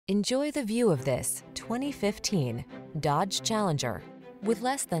Enjoy the view of this 2015 Dodge Challenger. With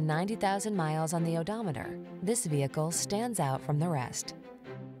less than 90,000 miles on the odometer, this vehicle stands out from the rest.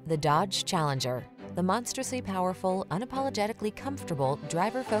 The Dodge Challenger, the monstrously powerful, unapologetically comfortable,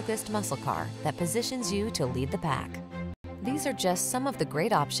 driver-focused muscle car that positions you to lead the pack. These are just some of the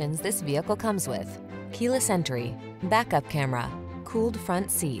great options this vehicle comes with: keyless entry, backup camera, cooled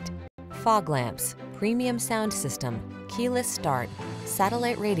front seat, fog lamps, premium sound system, keyless start,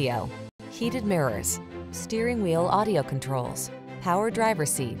 satellite radio, heated mirrors, steering wheel audio controls, power driver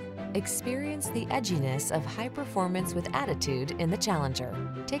seat. Experience the edginess of high performance with attitude in the Challenger.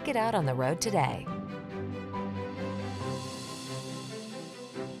 Take it out on the road today.